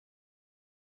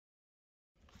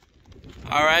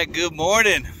All right, good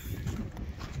morning.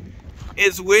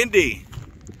 It's windy.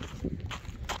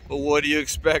 But what do you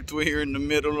expect when you're in the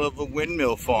middle of a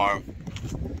windmill farm?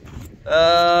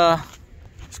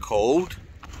 It's cold,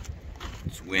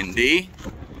 it's windy,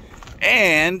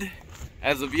 and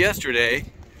as of yesterday,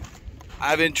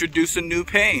 I've introduced a new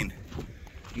pain.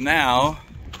 Now,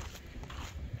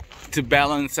 to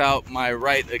balance out my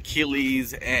right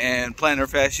Achilles and plantar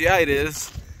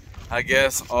fasciitis, I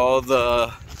guess all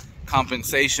the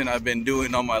compensation I've been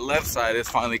doing on my left side is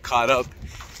finally caught up,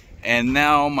 and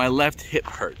now my left hip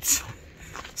hurts.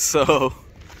 So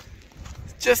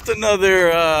just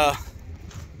another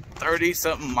 30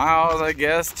 something miles, I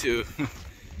guess, to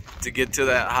get to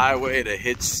that highway to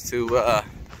hitch to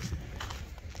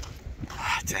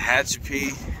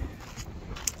Tehachapi.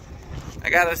 I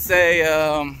gotta say,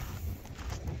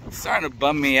 it's starting to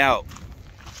bum me out.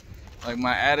 Like,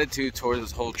 my attitude towards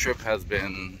this whole trip has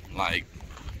been like,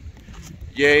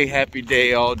 yay, happy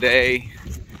day all day,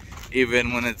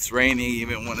 even when it's rainy,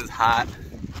 even when it's hot,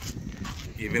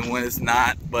 even when it's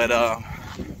not. But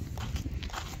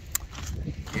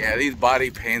yeah, these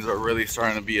body pains are really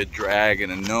starting to be a drag and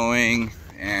annoying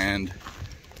and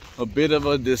a bit of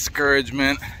a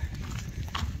discouragement,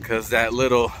 because that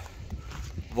little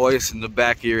voice in the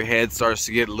back of your head starts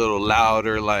to get a little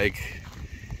louder, like,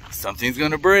 something's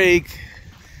gonna break,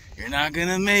 you're not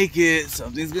gonna make it,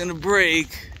 something's gonna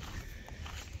break.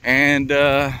 And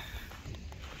I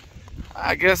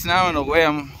guess now, in a way,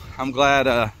 I'm glad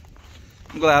I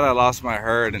lost my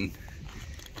herd, and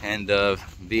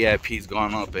VIP's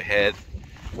gone up ahead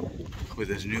with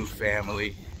his new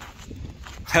family.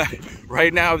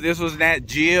 Right now, if this was Nat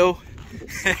Geo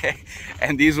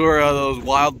and these were those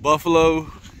wild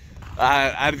buffalo,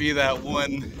 I'd be that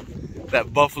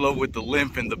buffalo with the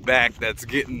limp in the back that's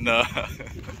getting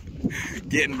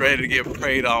getting ready to get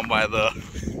preyed on by the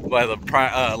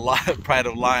pride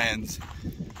of lions.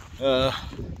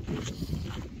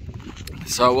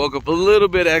 So I woke up a little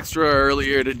bit extra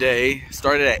earlier today.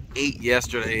 Started at 8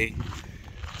 yesterday.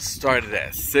 Started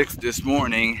at 6 this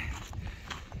morning.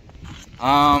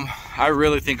 I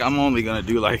really think I'm only gonna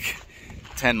do like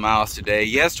 10 miles today.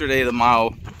 Yesterday the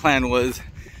mile plan was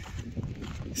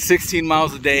 16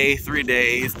 miles a day, 3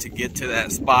 days to get to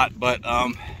that spot, but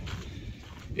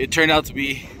it turned out to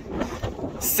be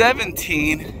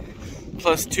 17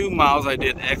 plus 2 miles I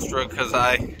did extra because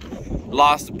I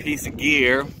lost a piece of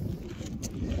gear,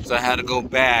 so I had to go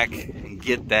back and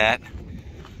get that.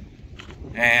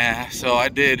 And so I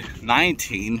did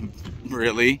 19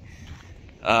 really.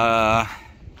 But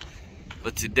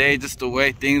today, just the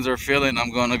way things are feeling,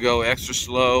 I'm gonna go extra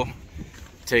slow,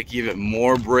 take even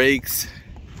more breaks,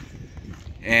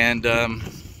 and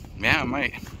yeah,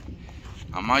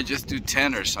 I might just do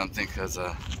 10 or something, because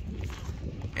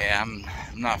yeah, I'm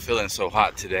not feeling so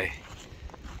hot today.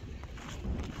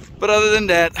 But other than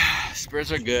that,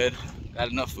 spirits are good. Got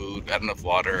enough food, got enough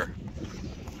water,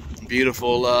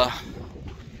 beautiful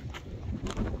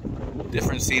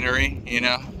different scenery, you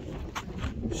know.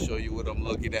 Show you what I'm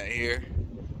looking at here,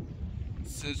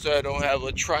 since I don't have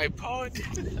a tripod.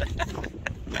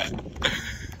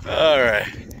 All right,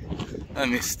 let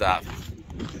me stop.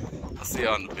 I'll see you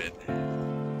on the bit.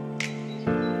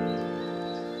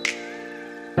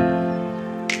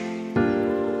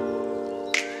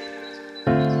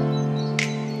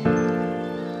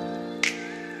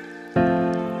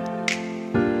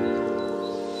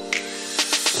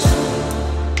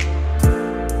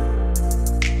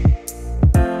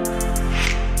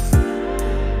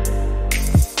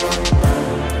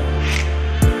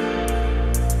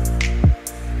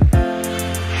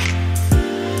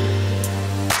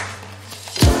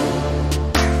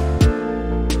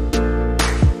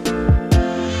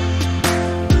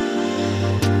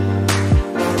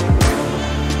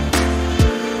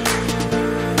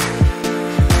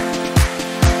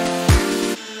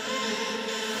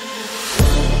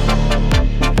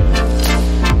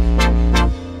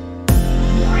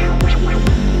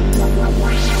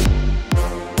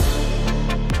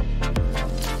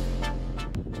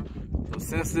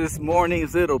 Since this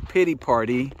morning's little pity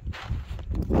party,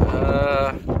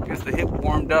 I guess the hip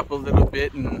warmed up a little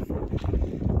bit and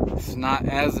it's not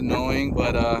as annoying,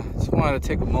 but just wanted to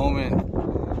take a moment,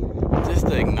 just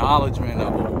the acknowledgement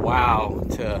of a wow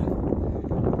to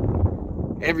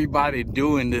everybody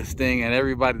doing this thing and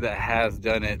everybody that has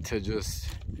done it, to just,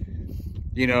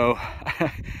 you know,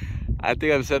 I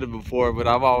think I've said it before, but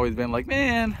I've always been like,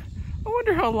 man, I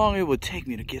wonder how long it would take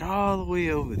me to get all the way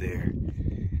over there.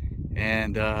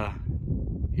 And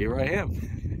here I am,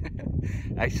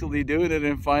 actually doing it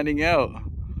and finding out.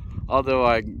 Although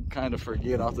I kind of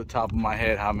forget off the top of my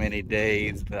head how many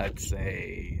days. I'd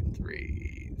say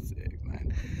 3, 6,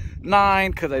 9,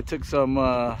 9, because I took some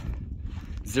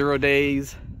 0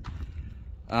 days.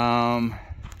 But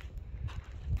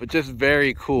just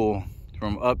very cool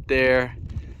from up there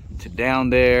to down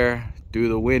there, through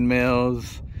the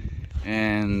windmills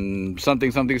and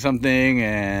something,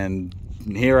 and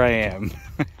here I am.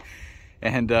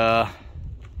 And yeah,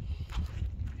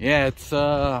 it's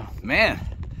man,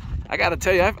 I gotta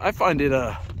tell you, I find it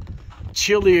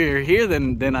chillier here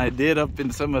than I did up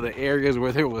in some of the areas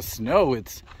where there was snow.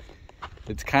 It's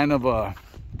kind of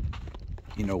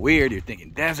you know, weird. You're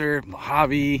thinking desert,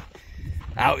 Mojave,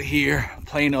 out here,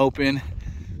 plain open.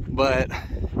 But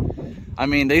I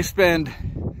mean, they spend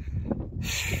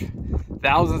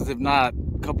thousands, if not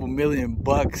a couple million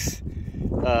bucks,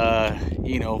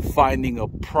 you know, finding a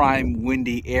prime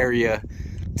windy area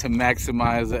to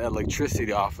maximize the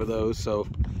electricity off of those. So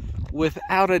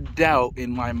without a doubt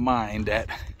in my mind that,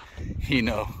 you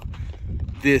know,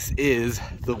 this is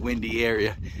the windy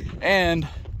area. And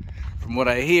from what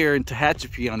I hear in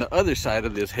Tehachapi, on the other side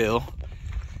of this hill,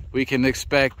 we can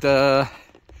expect a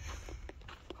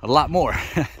lot more.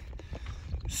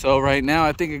 So right now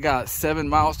I think I got 7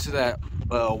 miles to that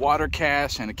water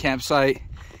cache and a campsite,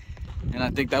 and I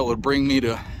think that would bring me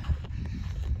to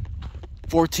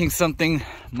 14 something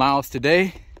miles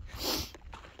today.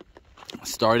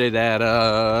 Started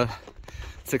at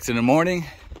 6 in the morning,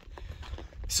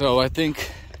 so I think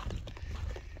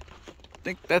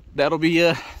that'll be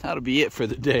it for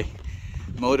the day.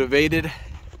 Motivated,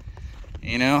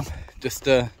 you know, just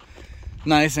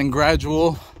nice and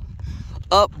gradual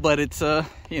up, but it's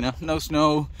you know, no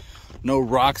snow, no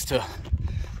rocks to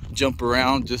jump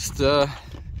around, just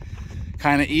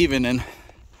kind of even. And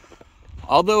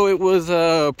although it was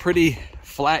pretty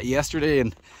flat yesterday,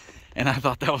 and I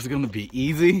thought that was going to be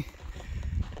easy,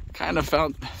 kind of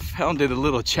found it a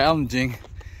little challenging.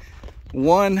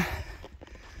 One,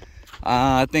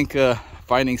 I think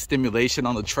finding stimulation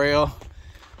on the trail,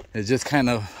 it just kind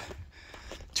of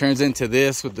turns into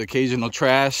this with the occasional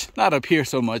trash. Not up here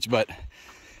so much, but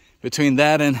between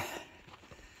that and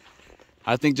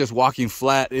I think just walking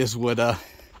flat is what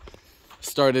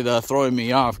started throwing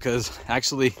me off, because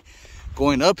actually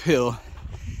going uphill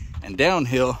and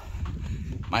downhill,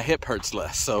 my hip hurts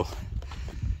less. So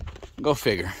go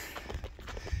figure.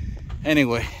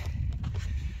 Anyway,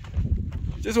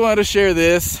 just wanted to share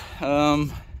this.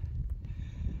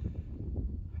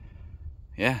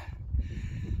 Yeah,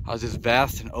 I was just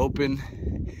vast and open,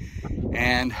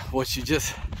 and what you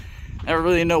just never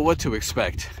really know what to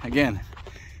expect. Again,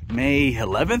 May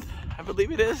 11th, I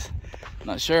believe it is.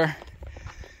 Not sure.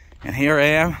 And here I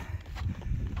am,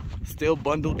 still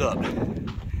bundled up.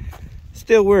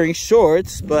 Still wearing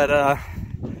shorts, but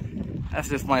that's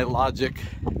just my logic.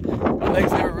 My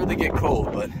legs never really get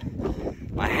cold, but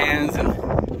my hands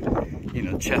and, you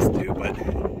know, chest do, but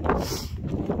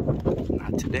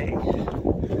not today.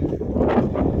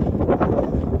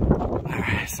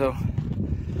 Alright, so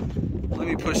let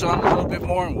me push on a little bit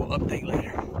more and we'll update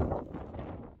later.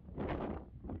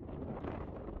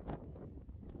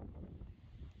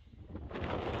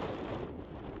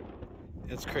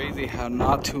 It's crazy how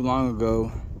not too long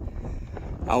ago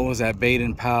I was at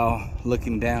Baden Powell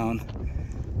looking down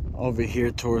over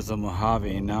here towards the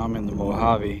Mojave, and now I'm in the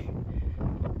Mojave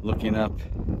looking up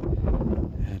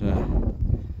at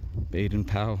Baden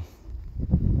Powell.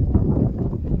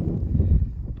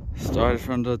 Started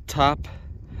from the top,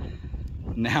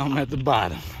 now I'm at the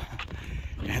bottom,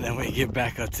 and then we get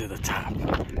back up to the top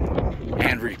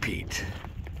and repeat.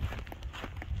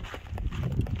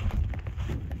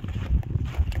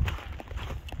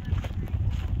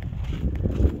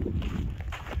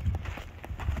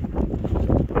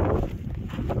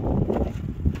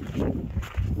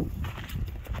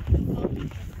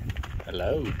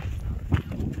 Hello.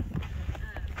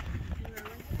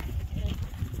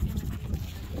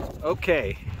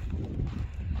 Okay.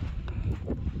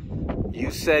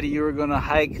 You said you were gonna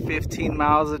hike 15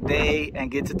 miles a day and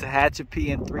get to Tehachapi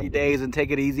in 3 days and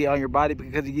take it easy on your body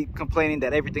because you keep complaining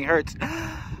that everything hurts.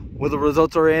 Well, the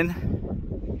results are in,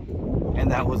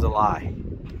 and that was a lie.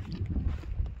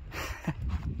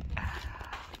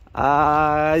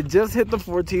 I just hit the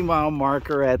 14-mile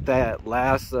marker at that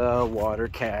last water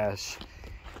cache,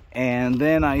 and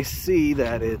then I see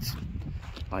that it's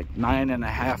like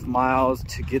 9.5 miles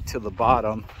to get to the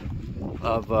bottom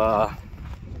of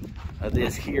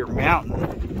this here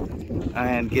mountain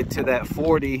and get to that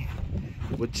 40,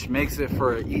 which makes it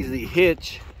for an easy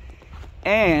hitch.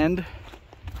 And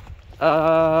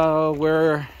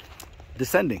we're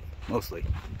descending mostly.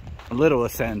 a little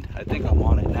ascent. I think I'm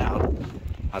on it now.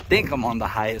 I think I'm on the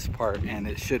highest part, and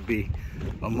it should be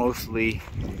a mostly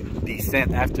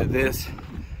descent after this.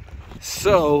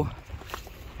 So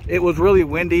it was really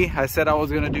windy. I said I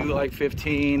was gonna do like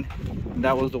 15, and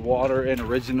that was the water, and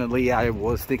originally I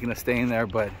was thinking of staying there,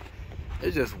 but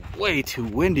it's just way too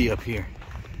windy up here.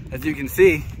 As you can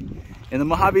see, in the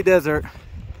Mojave Desert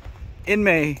in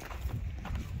May,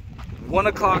 1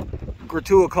 o'clock or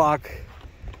 2 o'clock,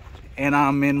 and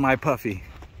I'm in my puffy.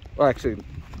 Well, actually,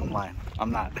 I'm lying,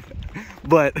 I'm not.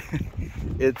 But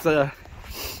it's the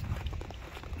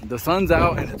sun's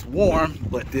out and it's warm,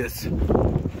 but this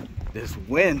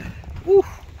wind, whew,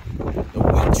 the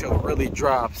wind chill really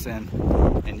drops, and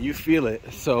you feel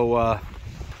it. So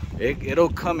it'll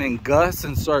come in gusts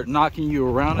and start knocking you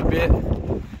around a bit.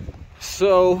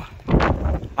 So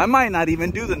I might not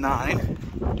even do the 9.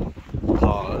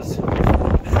 Pause.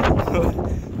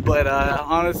 But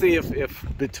honestly, if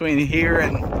between here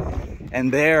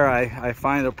and there I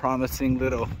find a promising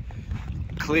little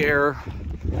clear,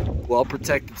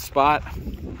 well-protected spot,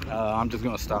 I'm just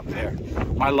gonna stop there.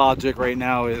 My logic right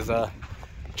now is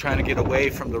trying to get away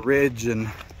from the ridge and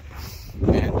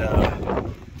get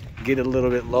a little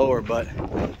bit lower. But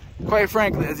quite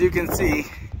frankly, as you can see,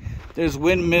 there's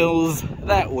windmills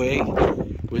that way,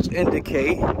 which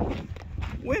indicate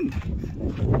wind.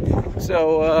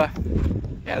 So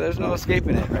yeah, there's no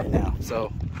escaping it right now.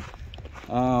 So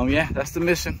yeah, that's the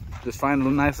mission. Just find a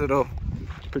nice little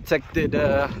protected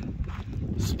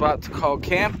spot to call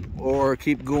camp, or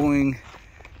keep going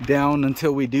down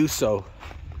until we do so.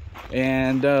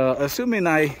 And assuming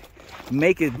I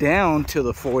make it down to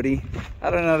the 40, I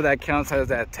don't know if that counts as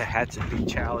that Tehachapi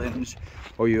challenge,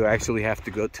 or you actually have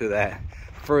to go to that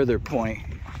further point,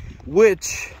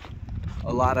 which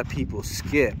a lot of people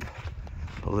skip.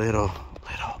 A little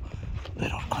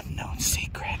unknown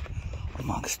secret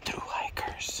amongst thru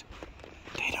hikers.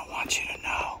 They don't want you to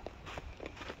know.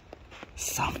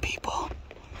 Some people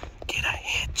get a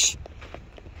hitch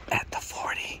at the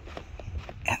 40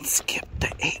 and skip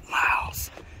the 8 miles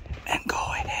and go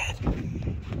ahead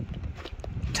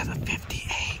to the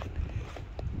 58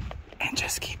 and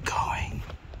just keep going.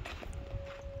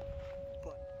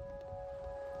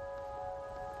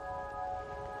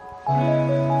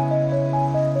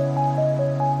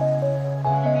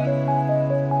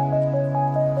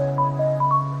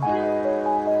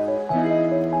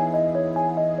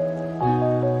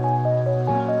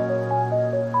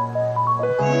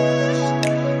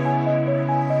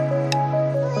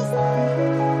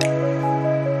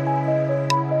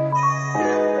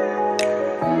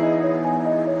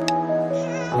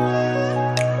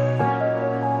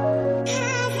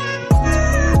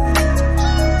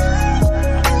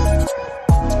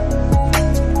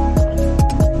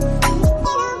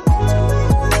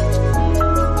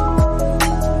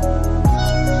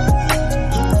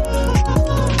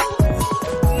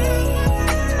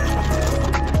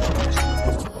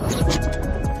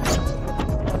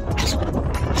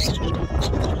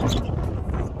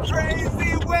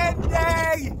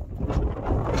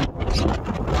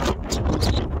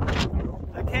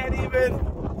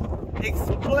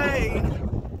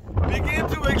 Begin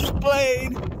to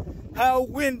explain how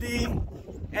windy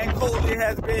and cold it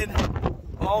has been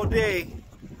all day.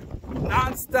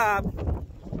 Non-stop,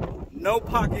 no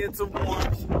pockets of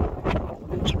warmth.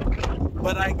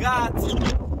 But I got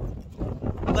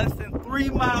less than 3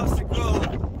 miles to go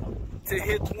to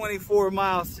hit 24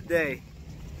 miles today.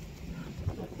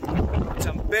 Which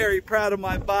I'm very proud of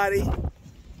my body,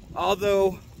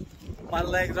 although my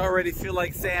legs already feel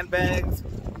like sandbags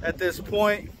at this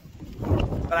point.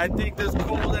 But I think this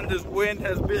cold and this wind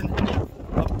has been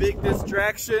a big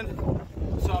distraction,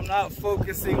 so I'm not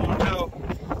focusing on how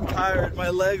tired my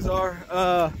legs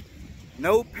are.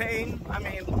 No pain, I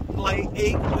mean light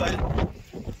ache, but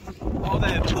all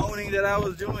that moaning that I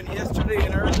was doing yesterday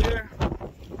and earlier,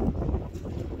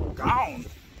 gone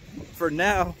for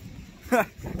now.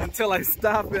 Until I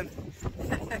stop and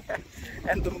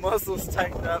and the muscles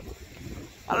tighten up.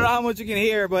 I don't know how much you can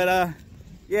hear, but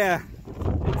yeah,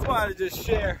 I just wanted to just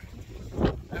share.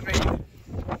 I mean,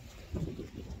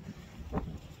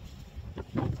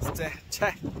 it's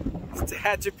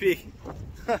Tehachapi.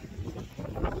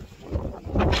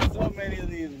 So many of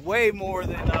these, way more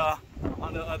than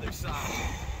on the other side.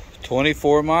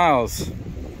 24 miles.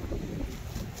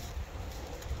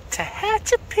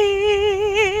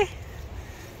 Tehachapi.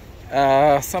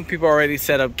 Some people already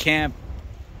set up camp,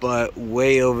 but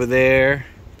way over there,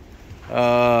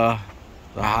 the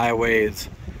highway is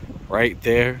right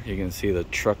there. You can see the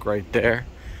truck right there.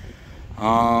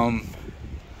 I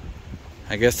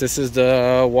guess this is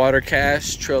the water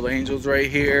cache, Trail Angels right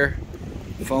here.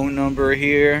 phone number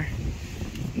here.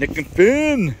 Nick and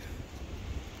Finn.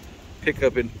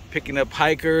 Picking up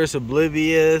hikers,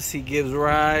 Oblivious. He gives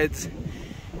rides.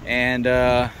 And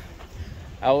I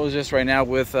was just right now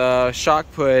with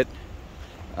Shock Put.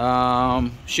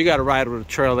 She got a ride with a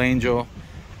Trail Angel.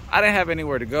 I didn't have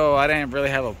anywhere to go. I didn't really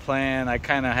have a plan. I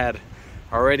kind of had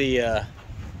already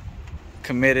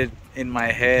committed in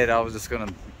my head. I was just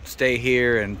gonna stay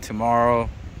here and tomorrow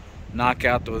knock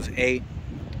out those 8,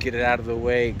 get it out of the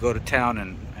way, go to town,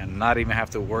 and not even have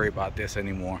to worry about this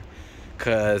anymore.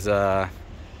 Cause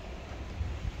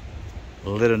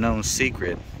little known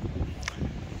secret,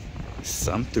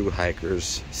 some thru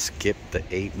hikers skip the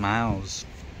 8 miles.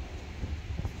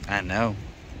 I know.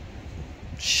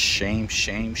 Shame,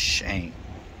 shame, shame.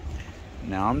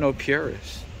 Now I'm no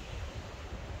purist.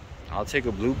 I'll take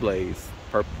a blue blaze,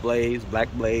 purple blaze,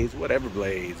 black blaze, whatever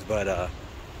blaze, but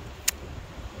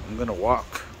I'm gonna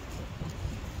walk.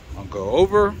 I'll go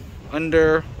over,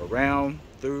 under, around,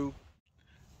 through.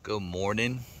 Good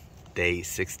morning. Day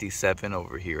 67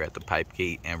 over here at the pipe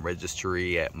gate and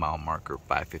registry at mile marker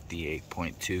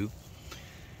 558.2.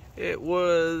 It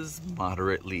was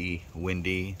moderately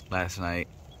windy last night.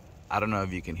 I don't know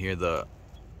if you can hear the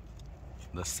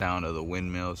sound of the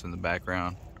windmills in the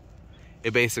background.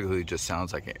 It basically just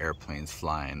sounds like an airplane's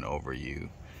flying over you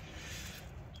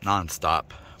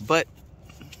non-stop. But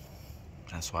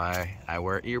that's why I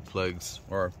wear earplugs,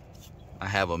 or I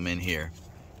have them in here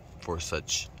for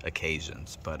such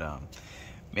occasions. But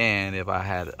man, if I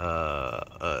had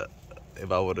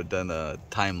if I would have done a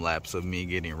time lapse of me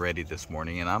getting ready this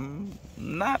morning, and I'm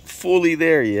not fully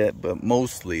there yet, but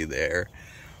mostly there.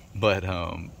 But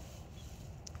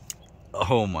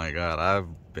oh my God, I've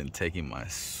been taking my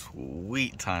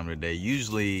sweet time today.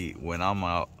 Usually when I'm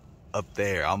out up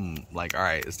there, I'm like, all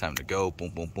right, it's time to go. Boom,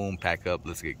 boom, boom, pack up,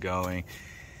 let's get going.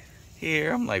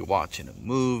 Here, I'm like watching a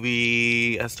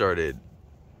movie. I started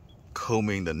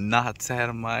combing the knots out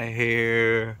of my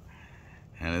hair,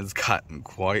 and it's gotten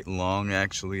quite long.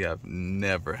 Actually, I've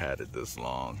never had it this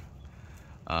long.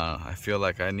 I feel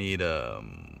like I need a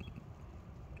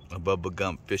Bubba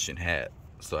Gump fishing hat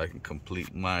so I can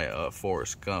complete my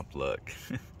Forrest Gump look.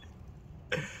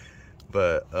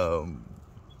 But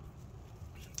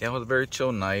yeah, it was a very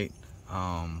chill night.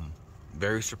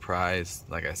 Very surprised.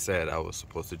 Like I said, I was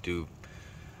supposed to do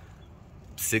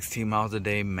 16 miles a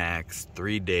day max,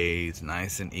 3 days,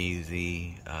 nice and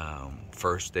easy.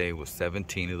 First day was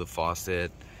 17 to the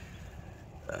faucet.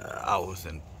 I was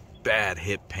in bad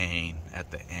hip pain at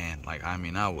the end. Like, I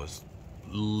mean, I was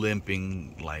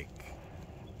limping like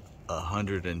a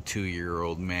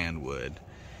 102-year-old man would.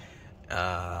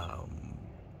 I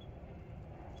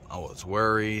was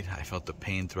worried. I felt the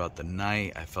pain throughout the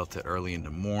night. I felt it early in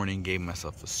the morning. Gave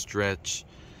myself a stretch.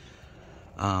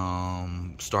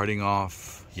 Starting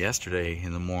off yesterday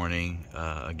in the morning,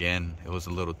 again, it was a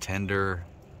little tender.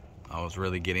 I was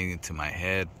really getting into my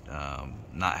head,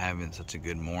 not having such a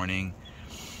good morning.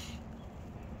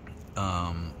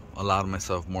 Allowed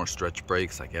myself more stretch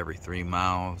breaks, like every 3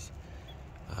 miles.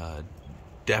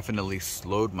 Definitely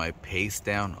slowed my pace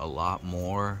down a lot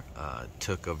more.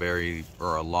 Took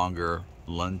a longer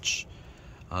lunch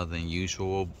than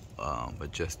usual,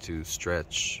 but just to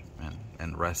stretch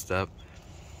and rest up.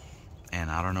 And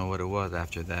I don't know what it was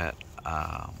after that.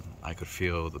 I could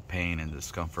feel the pain and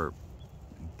discomfort,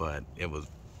 but it was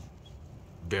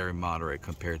very moderate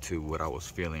compared to what I was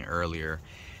feeling earlier.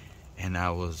 And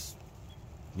I was,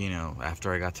 you know,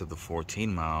 after I got to the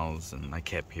 14 miles and I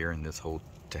kept hearing this whole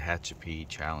Tehachapi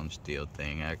challenge deal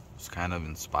thing, I was kind of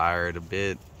inspired a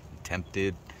bit,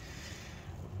 tempted.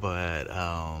 But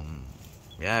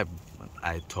yeah,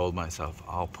 I told myself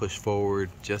I'll push forward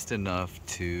just enough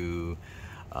to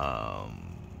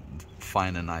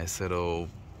find a nice little,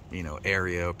 you know,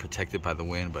 area protected by the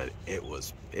wind. But it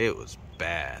was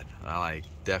bad. I like,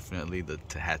 definitely the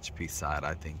Tehachapi side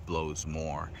I think blows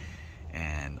more.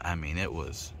 And I mean, it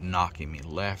was knocking me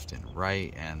left and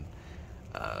right. And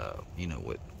you know,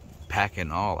 with pack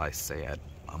and all, I say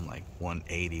I'm like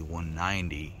 180,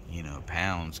 190, you know,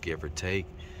 pounds, give or take.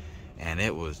 And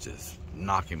it was just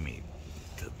knocking me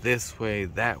to this way,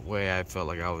 that way. I felt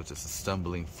like I was just a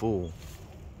stumbling fool.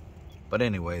 But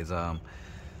anyways, it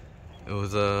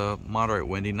was a moderate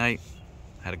windy night.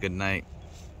 Had a good night,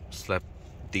 slept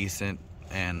decent.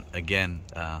 And again,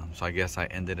 so I guess I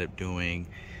ended up doing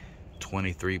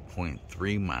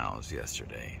 23.3 miles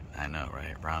yesterday. I know,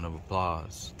 right? Round of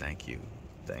applause. Thank you.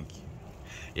 Thank you.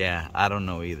 Yeah, I don't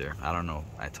know either. I don't know.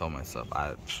 I told myself,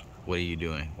 what are you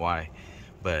doing? Why?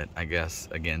 But I guess,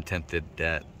 again, tempted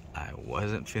that I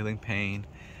wasn't feeling pain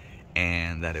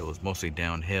and that it was mostly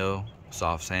downhill,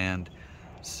 soft sand.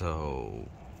 So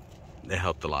it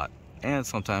helped a lot. And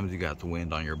sometimes you got the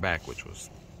wind on your back, which was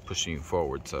pushing you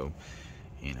forward. So,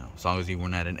 you know, as long as you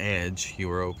weren't at an edge, you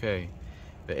were okay.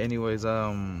 But anyways,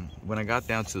 when I got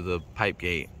down to the pipe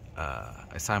gate,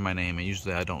 I signed my name, and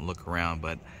usually I don't look around,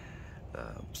 but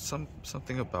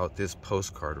something about this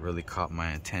postcard really caught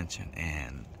my attention.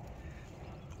 And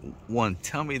one,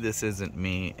 tell me this isn't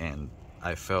me, and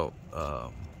I felt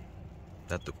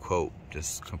that the quote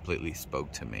just completely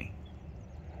spoke to me.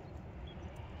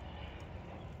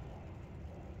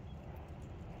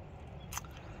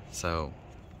 So,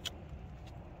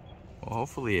 well,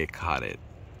 hopefully it caught it.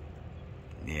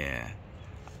 Yeah.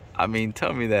 I mean,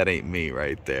 tell me that ain't me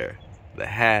right there. The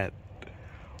hat,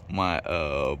 my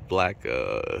black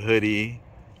hoodie,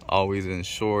 always in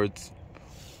shorts,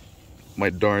 my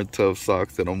darn tough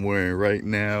socks that I'm wearing right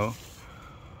now,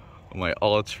 my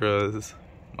ultras,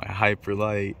 my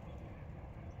hyperlight,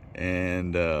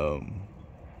 and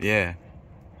yeah,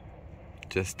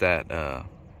 just that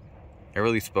it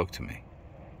really spoke to me.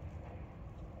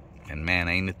 And man,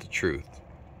 ain't it the truth.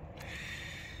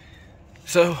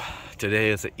 So today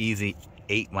is an easy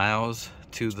 8 miles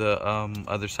to the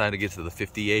other side to get to the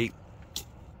 58,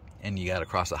 and you gotta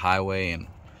cross the highway and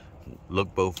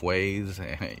look both ways,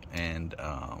 and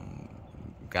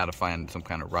gotta find some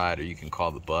kind of ride, or you can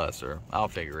call the bus, or I'll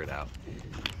figure it out.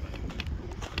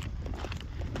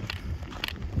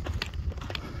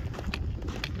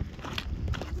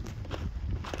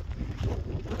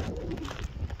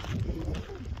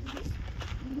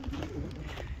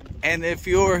 And if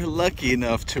you're lucky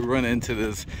enough to run into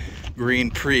this green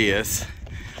Prius,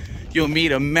 you'll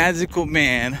meet a magical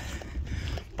man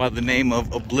by the name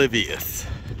of Oblivious.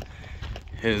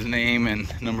 His name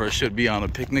and number should be on a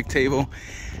picnic table.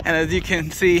 And as you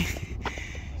can see,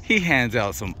 he hands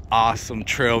out some awesome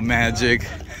trail magic.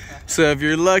 So if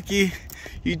you're lucky,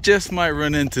 you just might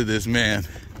run into this man.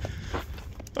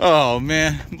 Oh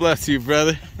man, bless you,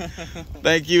 brother.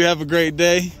 Thank you, have a great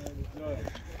day.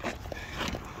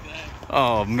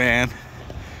 Oh man,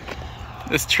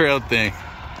 this trail thing,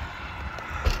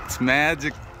 it's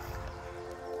magic.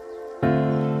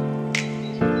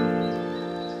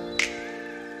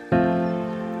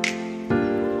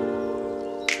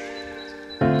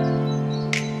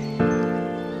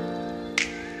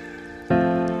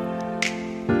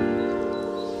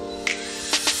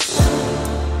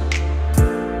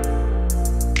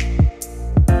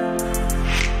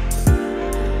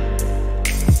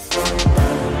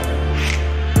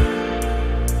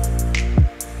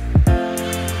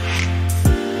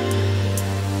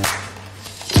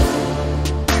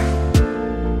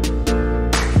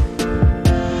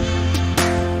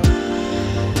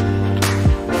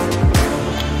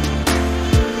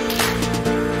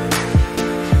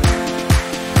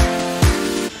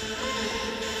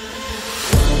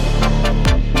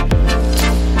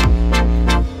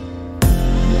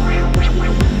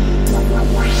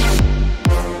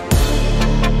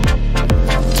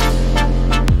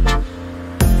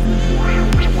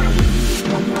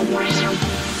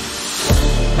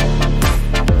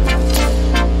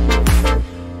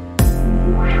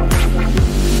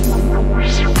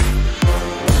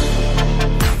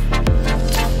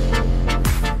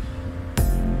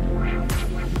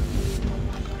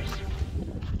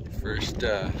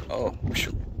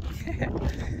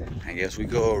 I guess we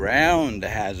go around the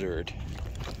hazard,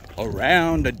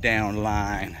 around the down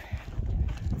line.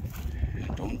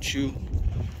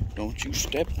 Don't you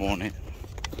step on it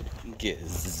and get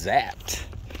zapped.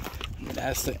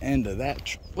 That's the end of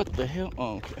that. What the hell?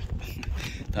 Oh, okay.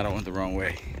 Thought I went the wrong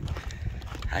way.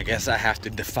 I guess I have to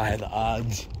defy the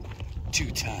odds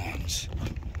 2 times.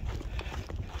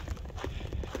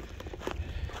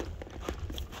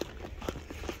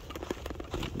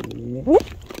 Whoop.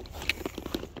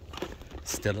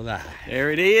 Still alive. There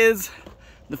it is,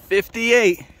 the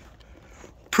 58.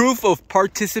 Proof of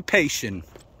participation.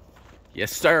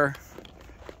 Yes, sir.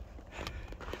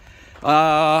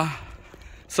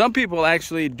 Some people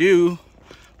actually do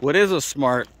what is a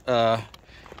smart,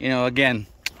 you know, again,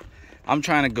 I'm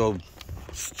trying to go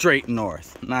straight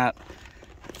north, not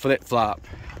flip-flop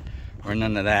or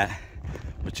none of that.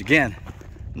 Which again,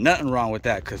 nothing wrong with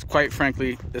that, because quite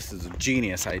frankly, this is a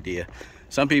genius idea.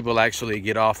 Some people actually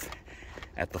get off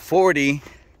at the 40,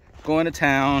 go into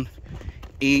town,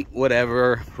 eat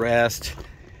whatever, rest,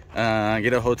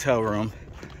 get a hotel room,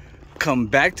 come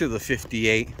back to the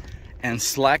 58 and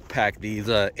slack pack these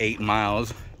 8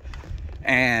 miles,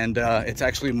 and it's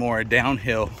actually more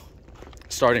downhill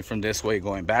starting from this way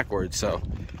going backwards. So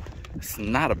it's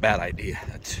not a bad idea.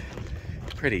 That's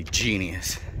pretty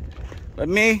genius. But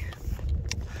me,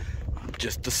 I'm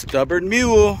just a stubborn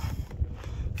mule.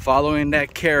 following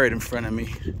that carrot in front of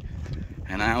me,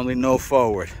 and I only know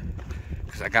forward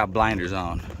because I got blinders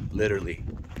on, literally,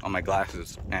 on my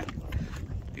glasses and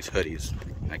these hoodies.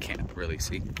 I can't really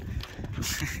see.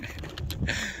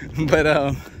 But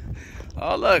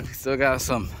oh look, we still got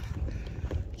some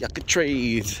yucca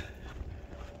trees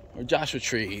or Joshua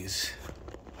trees.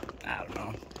 I don't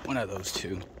know, one of those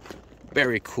two.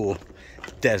 Very cool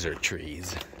desert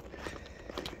trees.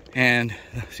 And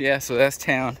yeah, so that's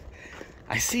town.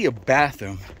 I see a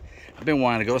bathroom. I've been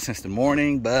wanting to go since the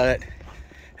morning, but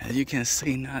as you can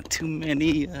see, not too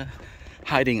many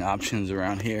hiding options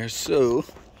around here. So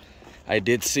I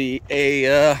did see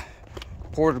a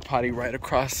porta potty right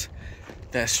across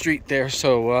that street there.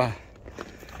 So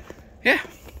yeah,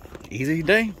 easy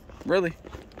day, really.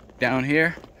 Down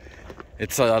here,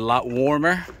 it's a lot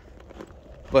warmer,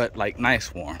 but like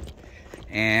nice warm,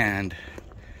 and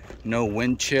no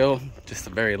wind chill, just a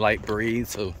very light breeze.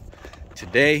 So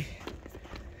today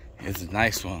is a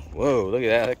nice one. Whoa, look at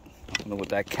that. I don't know what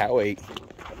that cow ate.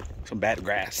 Some bad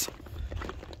grass.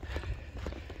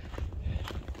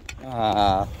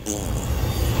 Down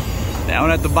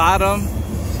at the bottom,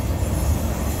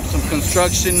 some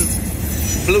construction,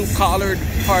 blue-collared,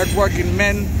 hard-working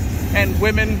men and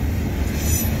women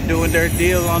doing their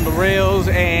deal on the rails,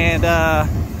 and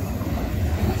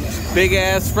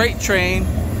big-ass freight train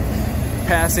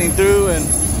passing through. And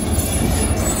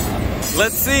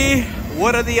let's see,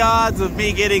 what are the odds of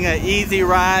me getting an easy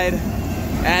ride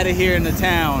out of here in the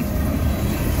town?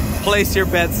 Place your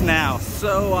bets now.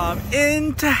 So I'm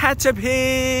in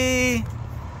Tehachapi.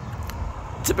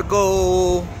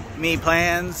 Typical me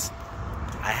plans.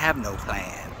 I have no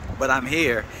plan, but I'm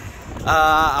here.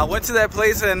 I went to that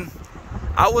place and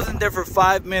I wasn't there for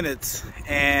 5 minutes,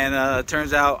 and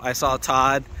turns out I saw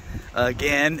Todd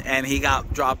again, and he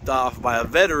got dropped off by a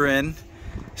veteran.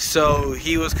 So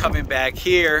he was coming back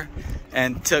here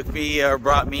and took me or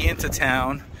brought me into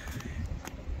town.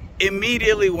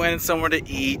 Immediately went somewhere to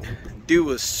eat. Dude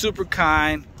was super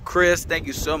kind. Chris, thank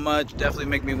you so much. Definitely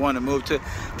make me want to move to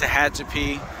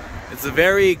Tehachapi. It's a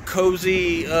very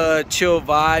cozy, chill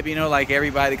vibe, you know, like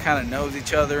everybody kind of knows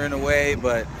each other in a way,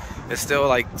 but it's still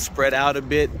like spread out a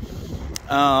bit.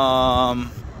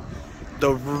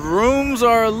 The rooms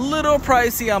are a little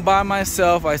pricey. I'm by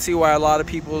myself. I see why a lot of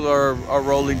people are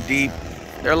rolling deep.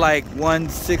 They're like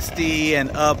 $160 and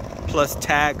up plus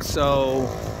tax, so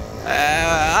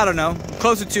I don't know,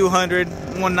 close to 200,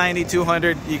 190,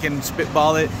 200, you can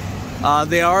spitball it.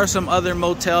 There are some other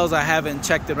motels, I haven't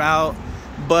checked them out,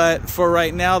 but for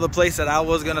right now, the place that I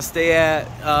was gonna stay at,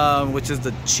 which is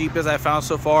the cheapest I found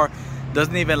so far,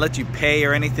 doesn't even let you pay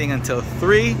or anything until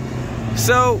 3.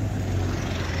 So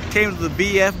came to the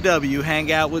BFW,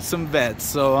 hang out with some vets.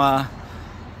 So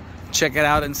check it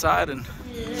out inside and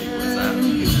see what's up.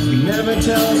 He never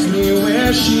tells me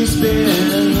where she's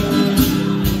been.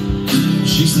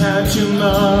 She's had too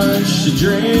much to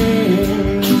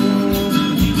drink.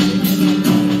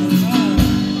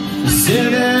 Say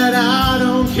that I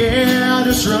don't care, I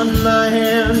just run my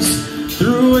hands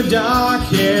through a dark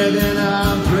hair, then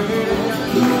I pray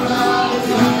to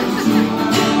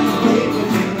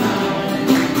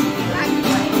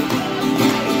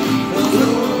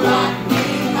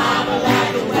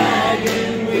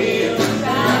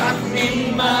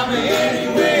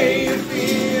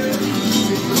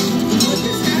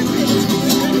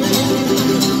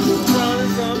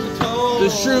the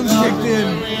shrooms kicked in.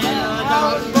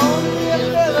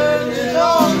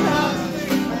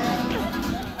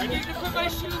 I need to put my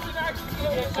shoes in actually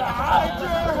get down.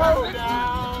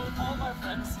 All my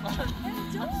friends are.